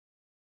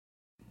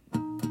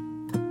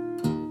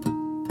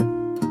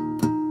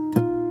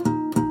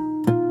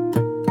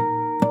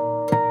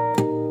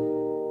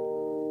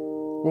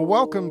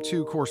welcome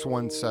to Course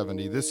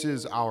 170. This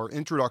is our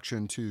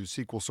Introduction to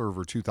SQL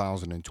Server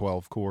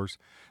 2012 course.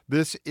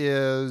 This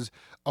is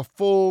a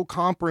full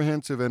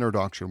comprehensive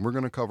introduction. We're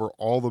going to cover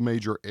all the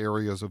major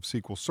areas of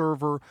SQL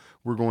Server.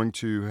 We're going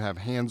to have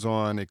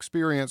hands-on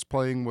experience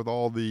playing with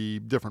all the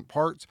different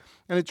parts,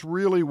 and it's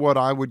really what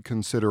I would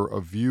consider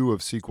a view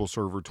of SQL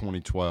Server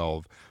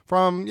 2012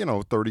 from,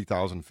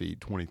 30,000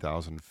 feet,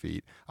 20,000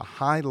 feet, a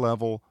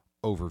high-level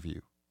overview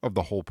of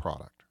the whole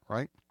product,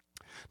 right?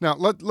 Now,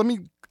 let me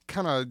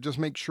kind of just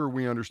make sure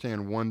we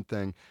understand one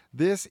thing.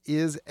 This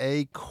is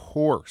a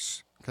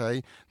course,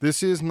 okay?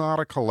 This is not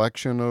a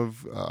collection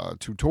of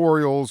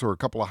tutorials or a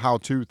couple of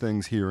how-to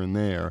things here and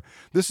there.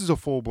 This is a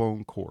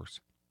full-blown course.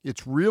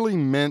 It's really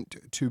meant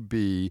to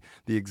be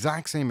the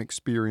exact same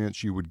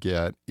experience you would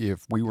get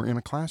if we were in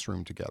a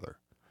classroom together.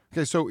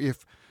 Okay, so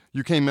if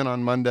you came in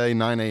on Monday,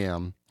 9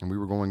 a.m., and we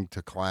were going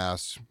to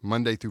class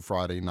Monday through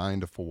Friday,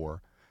 9 to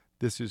 4,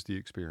 this is the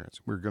experience.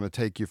 We're going to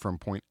take you from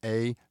point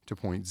A to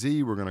point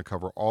Z. We're going to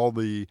cover all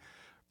the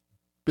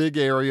big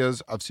areas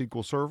of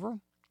SQL Server.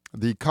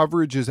 The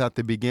coverage is at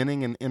the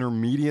beginning and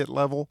intermediate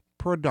level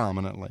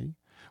predominantly.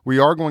 We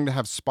are going to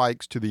have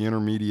spikes to the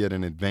intermediate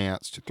and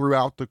advanced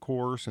throughout the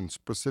course and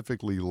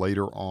specifically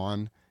later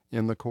on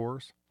in the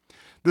course.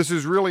 This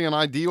is really an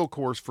ideal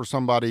course for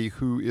somebody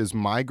who is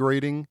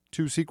migrating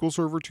to SQL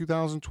Server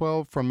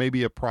 2012 from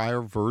maybe a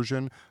prior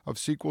version of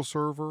SQL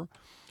Server.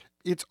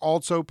 It's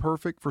also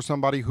perfect for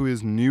somebody who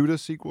is new to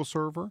SQL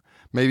Server.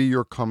 Maybe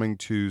you're coming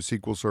to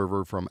SQL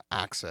Server from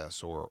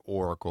Access or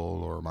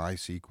Oracle or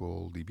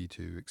MySQL,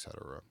 DB2,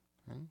 etc.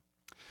 Okay.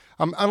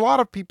 A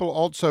lot of people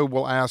also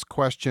will ask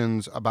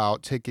questions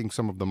about taking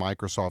some of the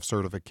Microsoft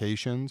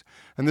certifications,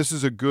 and this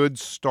is a good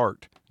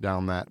start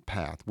down that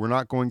path. We're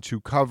not going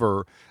to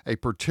cover a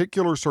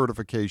particular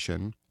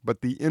certification,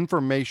 but the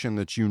information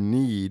that you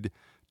need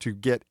to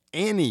get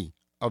any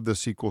of the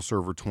SQL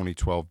Server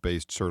 2012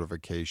 based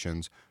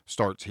certifications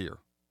starts here.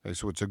 Okay,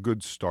 so it's a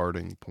good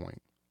starting point.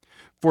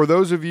 For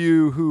those of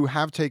you who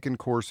have taken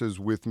courses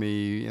with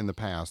me in the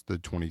past, the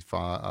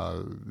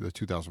 2005,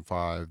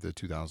 the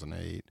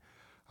 2008,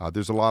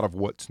 there's a lot of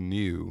what's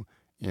new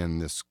in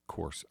this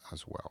course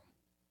as well.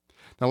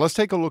 Now let's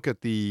take a look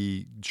at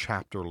the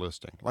chapter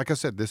listing. Like I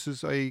said, this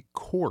is a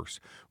course.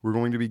 We're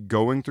going to be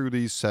going through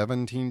these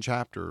 17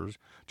 chapters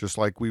just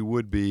like we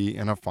would be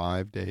in a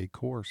 5-day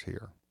course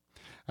here.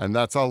 And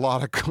that's a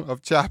lot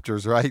of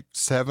chapters, right?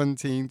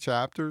 17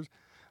 chapters.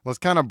 Let's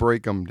kind of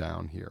break them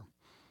down here.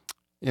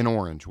 In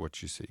orange,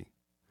 what you see.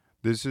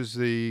 This is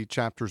the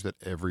chapters that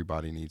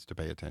everybody needs to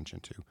pay attention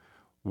to.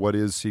 What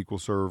is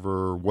SQL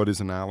Server? What is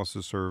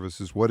analysis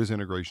services? What is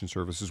integration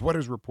services? What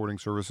is reporting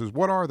services?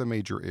 What are the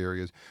major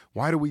areas?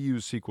 Why do we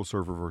use SQL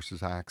Server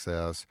versus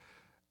Access,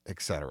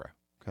 etc.?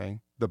 Okay,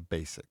 the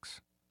basics.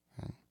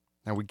 Okay.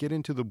 Now we get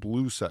into the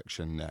blue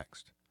section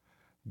next.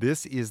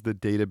 This is the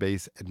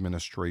database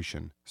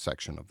administration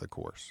section of the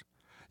course.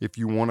 If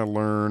you want to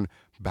learn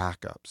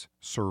backups,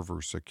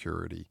 server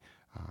security,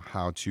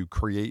 how to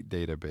create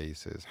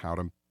databases, how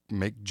to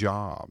make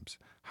jobs,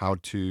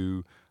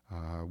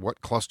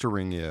 what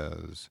clustering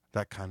is,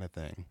 that kind of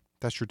thing,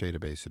 that's your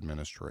database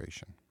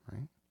administration,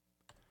 right?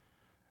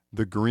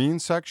 The green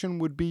section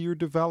would be your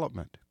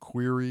development,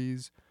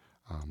 queries,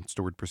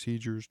 stored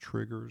procedures,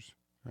 triggers,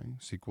 right?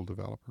 SQL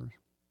developers.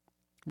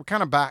 We're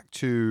kind of back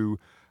to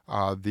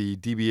the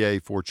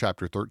DBA for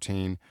Chapter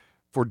 13.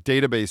 For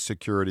database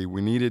security,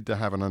 we needed to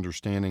have an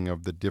understanding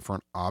of the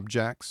different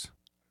objects,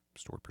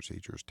 stored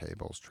procedures,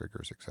 tables,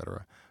 triggers,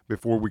 etc.,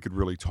 before we could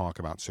really talk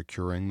about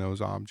securing those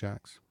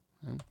objects.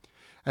 Okay?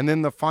 And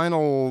then the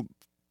final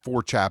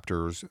 4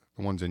 chapters,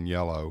 the ones in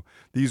yellow,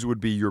 these would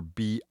be your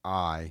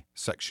BI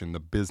section, the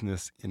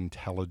business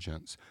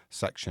intelligence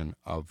section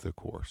of the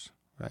course.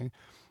 Okay?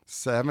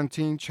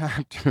 17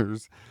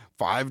 chapters,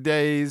 5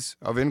 days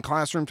of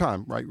in-classroom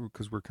time, right?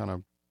 Because we're kind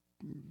of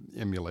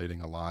emulating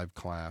a live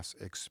class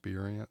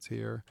experience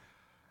here.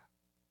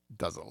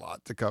 Does a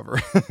lot to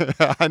cover.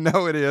 I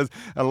know it is.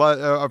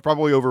 I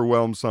probably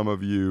overwhelmed some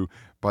of you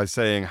by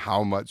saying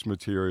how much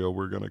material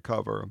we're going to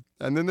cover.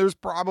 And then there's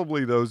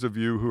probably those of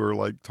you who are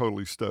like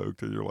totally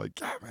stoked and you're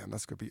like, yeah, man,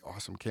 that's going to be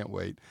awesome. Can't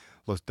wait.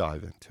 Let's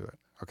dive into it.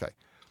 Okay.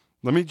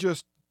 Let me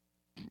just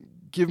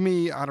give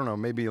me,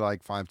 maybe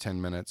like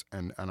 5-10 minutes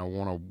and I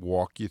want to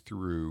walk you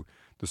through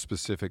the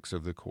specifics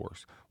of the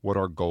course, what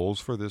our goals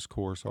for this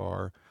course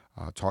are,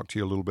 talk to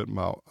you a little bit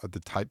about the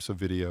types of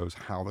videos,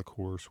 how the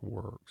course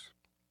works.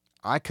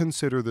 I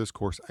consider this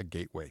course a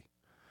gateway.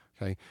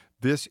 Okay,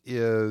 this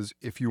is,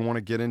 if you want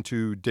to get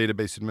into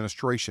database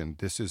administration,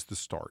 this is the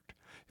start.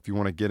 If you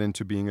want to get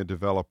into being a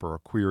developer, a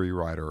query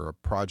writer, a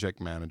project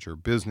manager,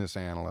 business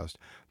analyst,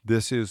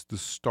 this is the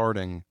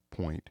starting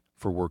point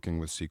for working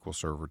with SQL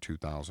Server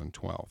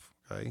 2012.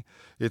 Okay,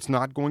 it's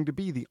not going to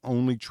be the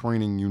only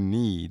training you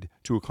need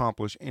to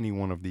accomplish any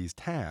one of these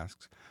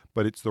tasks,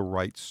 but it's the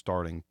right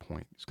starting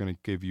point. It's going to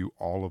give you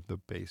all of the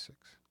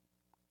basics.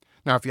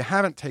 Now, if you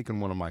haven't taken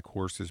one of my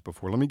courses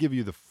before, let me give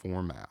you the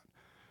format.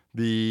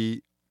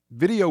 The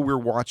video we're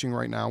watching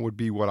right now would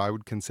be what I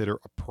would consider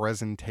a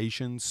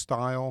presentation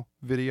style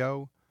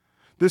video.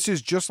 This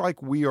is just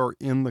like we are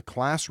in the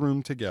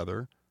classroom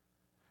together,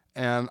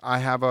 and I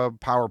have a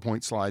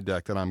PowerPoint slide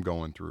deck that I'm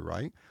going through,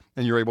 right?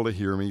 And you're able to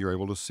hear me. You're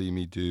able to see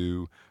me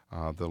do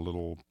the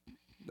little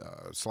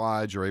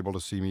slides. You're able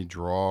to see me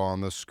draw on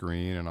the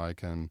screen, and I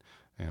can,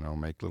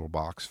 make little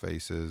box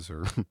faces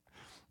or,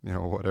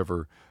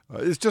 whatever.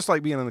 It's just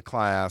like being in the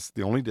class.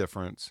 The only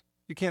difference,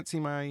 you can't see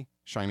my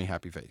shiny,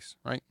 happy face,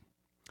 right?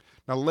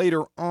 Now,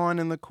 later on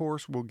in the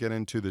course, we'll get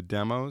into the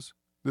demos.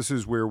 This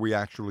is where we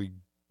actually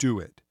do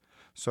it.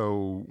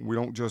 So we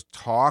don't just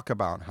talk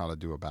about how to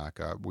do a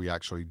backup. We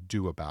actually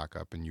do a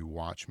backup, and you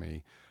watch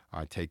me.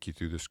 I take you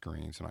through the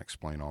screens, and I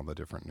explain all the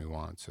different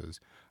nuances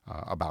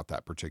about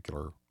that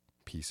particular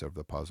piece of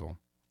the puzzle.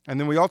 And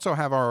then we also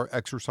have our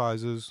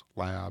exercises,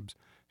 labs,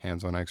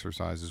 hands-on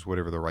exercises,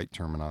 whatever the right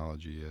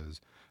terminology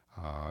is.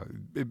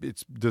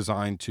 It's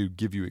designed to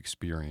give you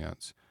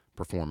experience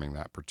performing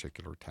that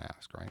particular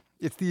task, right?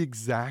 It's the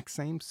exact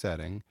same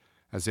setting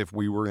as if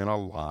we were in a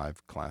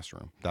live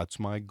classroom. That's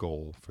my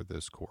goal for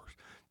this course,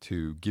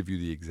 to give you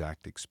the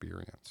exact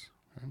experience.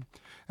 Okay?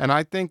 And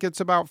I think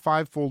it's about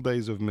 5 full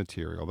days of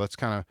material. That's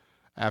kind of,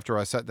 after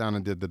I sat down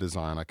and did the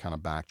design, I kind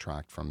of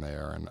backtracked from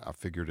there, and I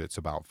figured it's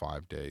about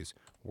 5 days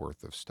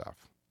worth of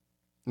stuff.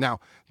 Now,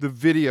 the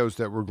videos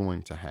that we're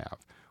going to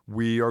have,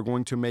 we are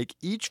going to make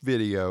each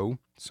video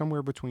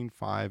somewhere between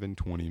 5 and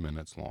 20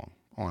 minutes long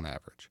on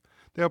average.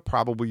 They'll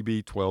probably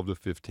be 12 to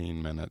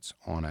 15 minutes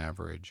on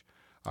average.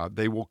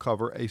 They will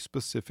cover a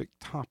specific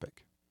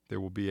topic. There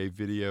will be a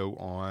video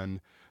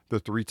on the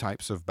 3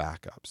 types of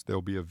backups.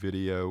 There'll be a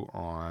video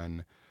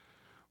on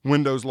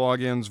Windows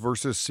logins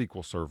versus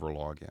SQL Server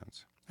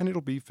logins. And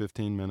it'll be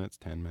 15 minutes,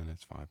 10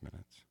 minutes, 5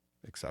 minutes,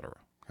 etc.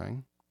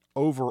 Okay?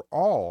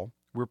 Overall,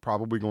 we're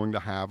probably going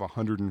to have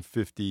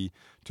 150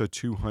 to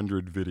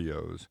 200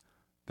 videos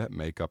that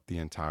make up the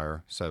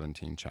entire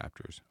 17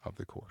 chapters of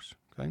the course.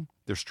 Okay?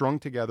 They're strung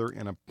together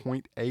in a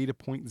point A to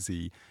point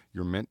Z.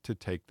 You're meant to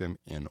take them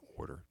in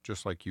order,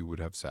 just like you would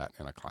have sat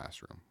in a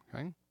classroom.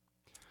 Okay?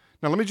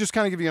 Now, let me just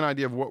kind of give you an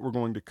idea of what we're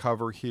going to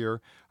cover here.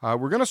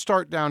 We're going to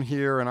start down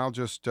here, and I'll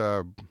just,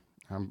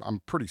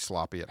 I'm pretty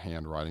sloppy at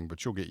handwriting,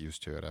 but you'll get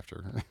used to it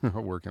after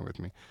working with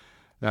me.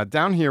 Now,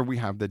 down here, we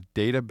have the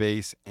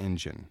database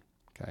engine.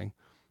 Okay?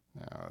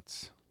 Now,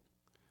 it's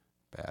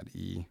bad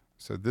E.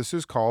 So this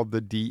is called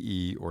the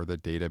DE, or the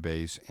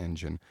database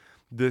engine.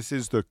 This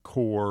is the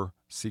core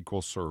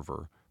SQL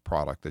Server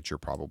product that you're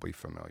probably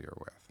familiar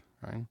with.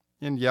 Okay?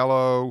 In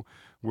yellow,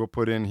 we'll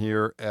put in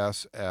here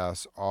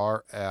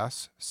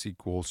SSRS,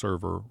 SQL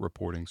Server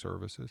Reporting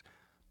Services.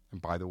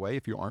 And by the way,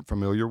 if you aren't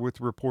familiar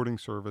with reporting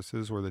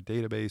services or the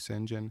database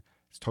engine,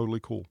 it's totally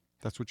cool.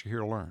 That's what you're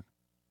here to learn.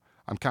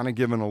 I'm kind of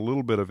giving a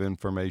little bit of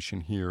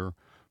information here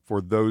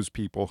for those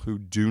people who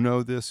do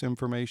know this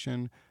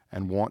information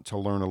and want to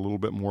learn a little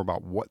bit more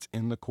about what's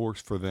in the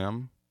course for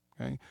them.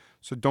 Okay?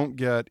 So don't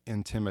get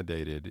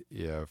intimidated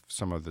if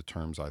some of the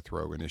terms I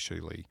throw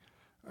initially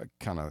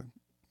kind of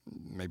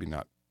maybe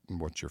not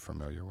what you're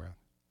familiar with.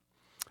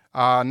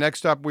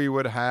 Next up, we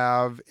would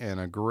have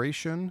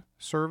integration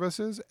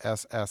services,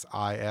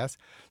 SSIS,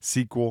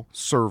 SQL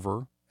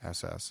Server,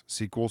 SS,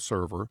 SQL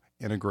Server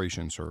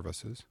integration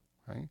services.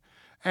 Okay?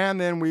 And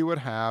then we would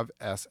have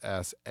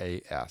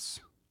SSAS.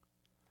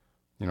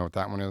 You know what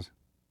that one is?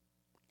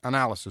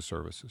 Analysis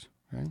services.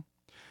 Okay?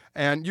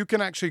 And you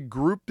can actually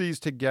group these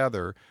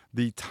together.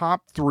 The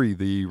top 3,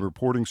 the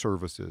reporting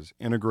services,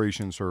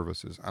 integration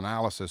services,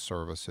 analysis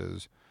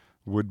services,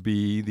 would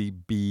be the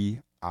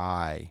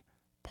BI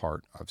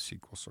part of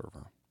SQL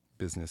Server,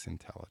 business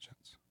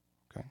intelligence.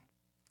 Okay.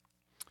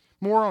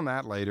 More on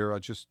that later.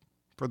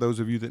 For those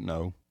of you that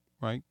know,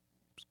 right?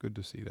 It's good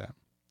to see that.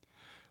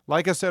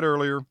 Like I said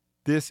earlier,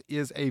 this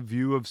is a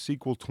view of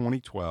SQL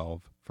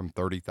 2012 from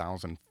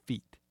 30,000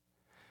 feet.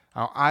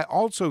 Now, I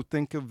also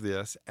think of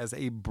this as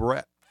a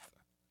breadth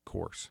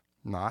course,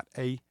 not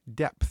a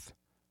depth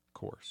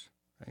course.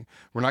 Okay?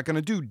 We're not going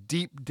to do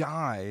deep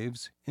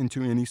dives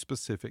into any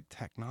specific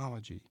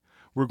technology.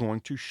 We're going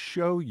to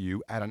show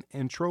you at an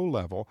intro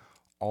level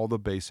all the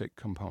basic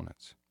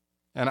components.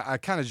 And I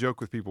kind of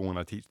joke with people when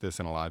I teach this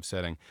in a live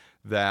setting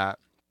that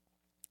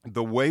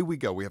the way we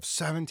go, we have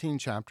 17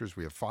 chapters,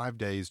 we have 5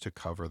 days to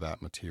cover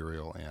that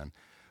material, and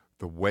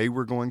the way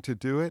we're going to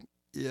do it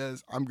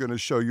is I'm going to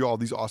show you all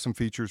these awesome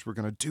features. We're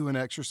going to do an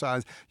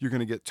exercise. You're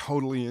going to get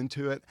totally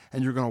into it,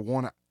 and you're going to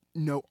want to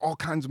know all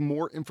kinds of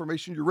more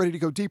information. You're ready to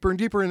go deeper and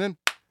deeper, and then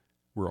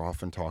we're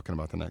off and talking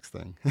about the next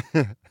thing.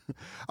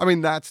 I mean,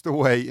 that's the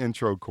way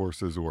intro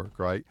courses work,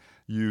 right?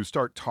 You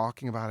start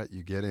talking about it,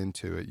 you get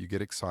into it, you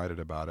get excited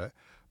about it,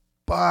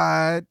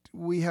 but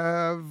we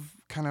have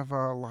kind of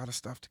a lot of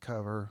stuff to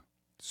cover,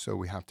 so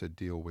we have to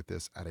deal with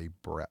this at a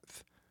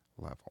breadth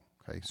level,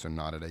 okay? So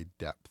not at a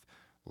depth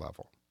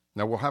level.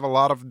 Now, we'll have a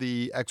lot of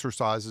the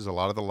exercises, a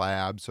lot of the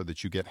labs, so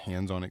that you get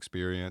hands-on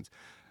experience.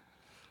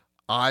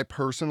 I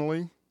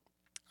probably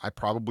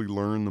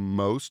learn the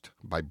most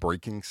by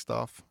breaking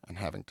stuff and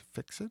having to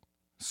fix it.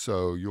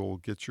 So you'll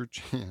get your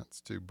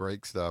chance to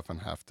break stuff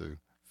and have to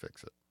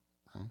fix it.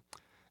 Okay?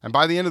 And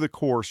by the end of the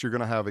course, you're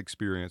going to have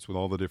experience with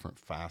all the different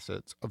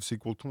facets of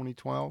SQL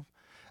 2012.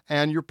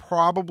 And you're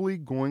probably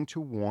going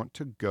to want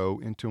to go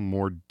into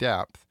more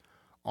depth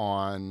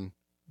on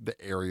the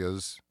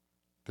areas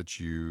that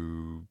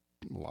you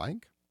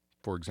like.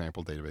 For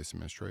example, database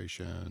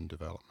administration,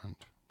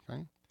 development.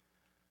 Okay.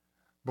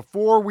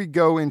 Before we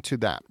go into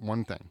that,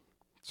 one thing,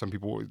 some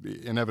people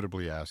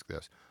inevitably ask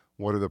this: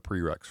 what are the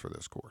prereqs for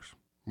this course?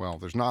 Well,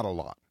 there's not a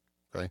lot.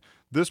 Okay.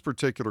 This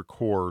particular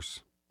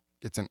course,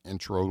 it's an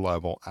intro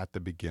level at the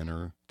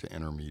beginner to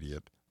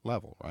intermediate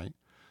level, right?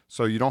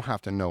 So you don't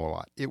have to know a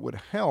lot. It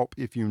would help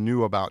if you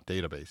knew about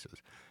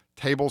databases.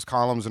 Tables,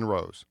 columns, and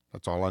rows.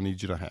 That's all I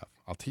need you to have.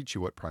 I'll teach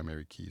you what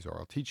primary keys are.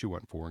 I'll teach you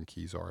what foreign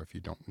keys are if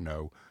you don't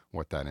know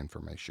what that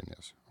information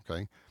is,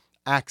 okay?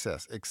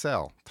 Access,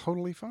 Excel,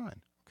 totally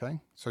fine,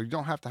 okay? So you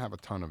don't have to have a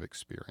ton of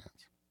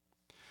experience.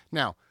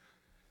 Now,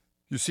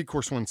 you see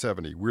course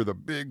 170. We're the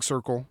big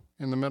circle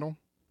in the middle.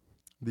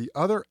 The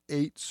other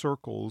 8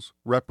 circles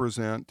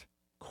represent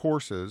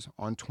courses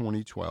on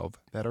 2012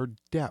 that are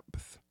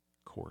depth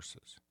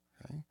courses,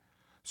 okay?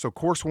 So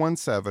course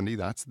 170,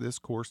 that's this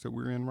course that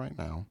we're in right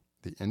now,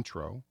 the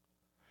intro.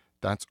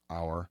 That's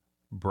our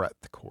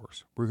breadth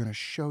course. We're going to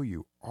show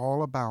you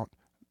all about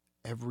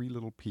every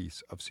little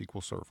piece of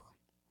SQL Server,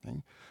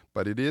 okay?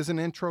 But it is an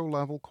intro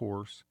level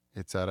course.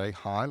 It's at a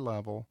high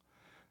level.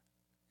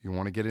 You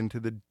want to get into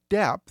the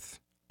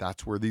depth.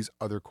 That's where these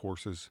other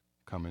courses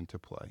come into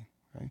play.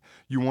 Okay?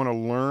 You want to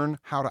learn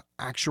how to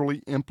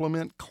actually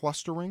implement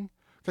clustering.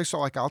 Okay, so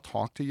like I'll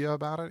talk to you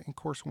about it in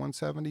course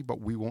 170,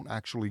 but we won't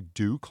actually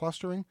do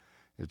clustering.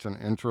 It's an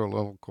intro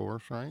level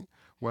course, right?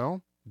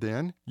 Well,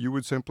 then you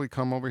would simply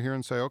come over here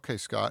and say, okay,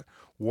 Scott,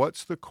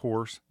 what's the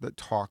course that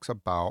talks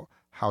about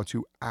how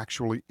to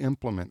actually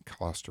implement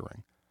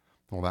clustering?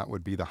 Well, that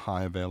would be the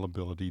high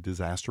availability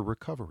disaster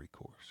recovery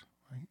course,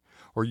 right?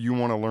 Or you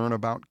want to learn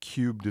about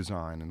cube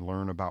design and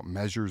learn about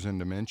measures and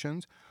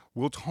dimensions.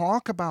 We'll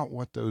talk about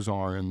what those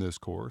are in this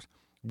course.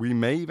 We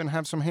may even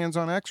have some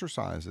hands-on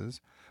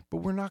exercises, but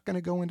we're not going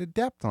to go into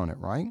depth on it,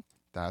 right?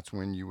 That's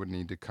when you would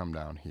need to come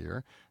down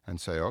here and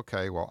say,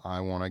 okay, well,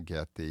 I want to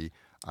get the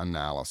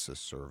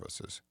analysis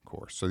services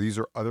course. So these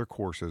are other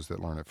courses that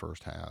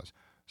LearnItFirst has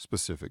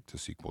specific to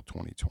SQL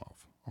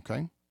 2012,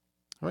 okay?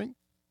 All right?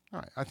 All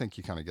right, I think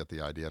you kind of get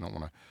the idea. I don't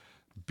want to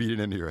beat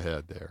it into your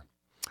head there.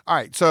 All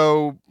right,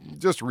 so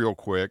just real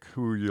quick,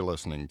 who are you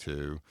listening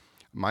to?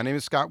 My name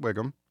is Scott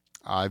Whigham.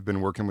 I've been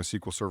working with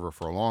SQL Server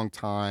for a long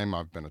time.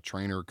 I've been a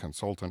trainer,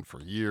 consultant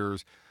for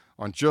years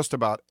on just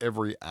about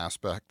every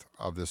aspect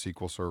of the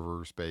SQL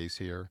Server space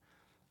here.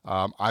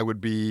 I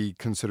would be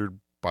considered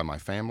by my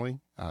family,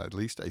 at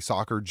least, a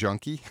soccer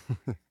junkie.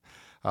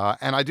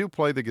 And I do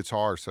play the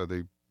guitar, so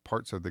the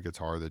parts of the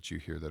guitar that you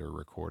hear that are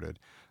recorded,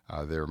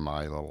 they're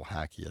my little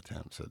hacky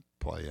attempts at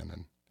playing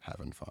and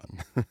having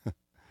fun.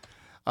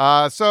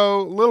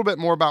 So a little bit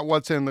more about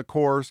what's in the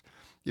course.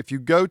 If you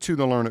go to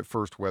the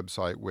LearnItFirst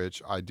website,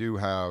 which I do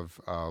have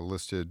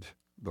listed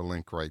the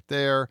link right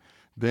there,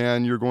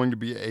 then you're going to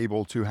be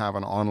able to have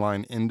an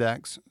online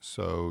index,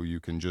 so you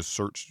can just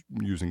search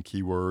using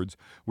keywords.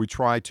 We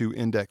try to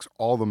index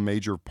all the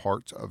major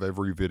parts of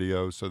every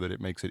video so that it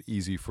makes it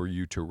easy for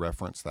you to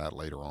reference that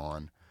later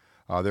on.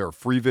 There are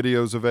free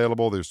videos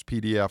available. There's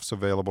PDFs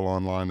available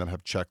online that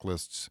have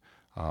checklists.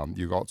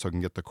 You also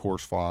can get the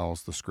course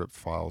files, the script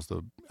files,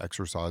 the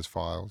exercise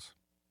files.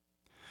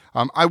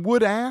 I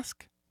would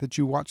ask that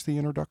you watch the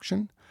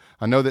introduction.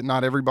 I know that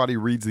not everybody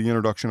reads the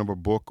introduction of a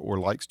book or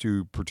likes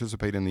to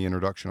participate in the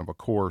introduction of a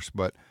course,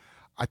 but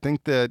I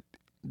think that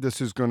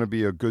this is going to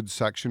be a good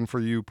section for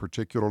you,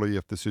 particularly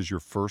if this is your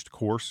first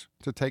course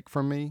to take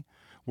from me.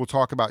 We'll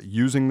talk about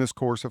using this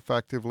course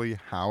effectively,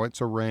 how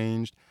it's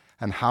arranged,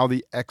 and how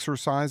the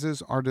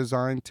exercises are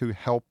designed to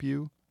help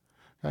you.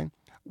 Okay?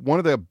 One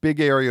of the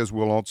big areas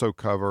we'll also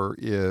cover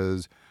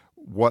is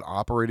what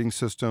operating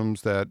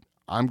systems that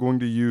I'm going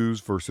to use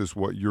versus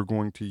what you're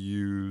going to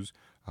use.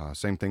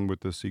 Same thing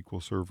with the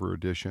SQL Server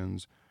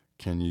editions.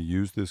 Can you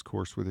use this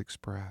course with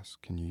Express?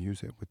 Can you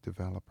use it with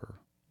Developer?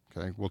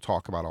 Okay, we'll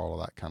talk about all of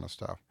that kind of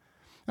stuff.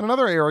 And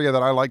another area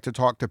that I like to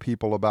talk to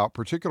people about,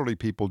 particularly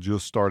people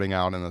just starting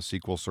out in the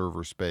SQL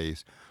Server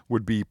space,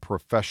 would be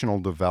professional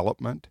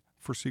development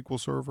for SQL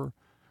Server.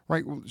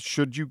 Right?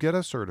 Should you get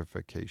a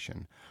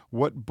certification?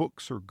 What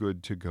books are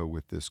good to go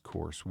with this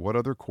course? What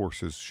other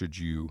courses should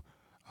you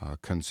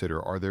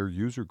consider? Are there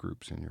user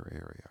groups in your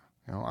area?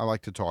 You know, I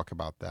like to talk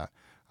about that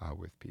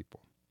with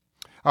people.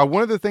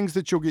 One of the things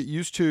that you'll get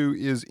used to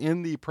is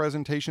in the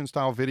presentation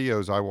style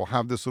videos, I will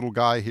have this little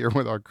guy here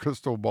with our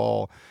crystal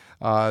ball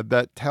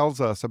that tells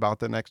us about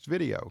the next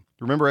video.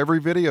 Remember, every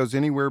video is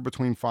anywhere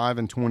between 5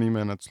 and 20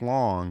 minutes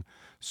long.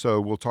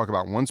 So we'll talk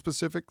about one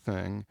specific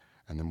thing,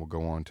 and then we'll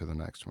go on to the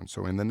next one.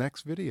 So in the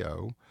next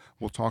video,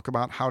 we'll talk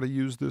about how to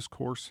use this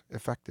course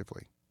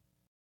effectively.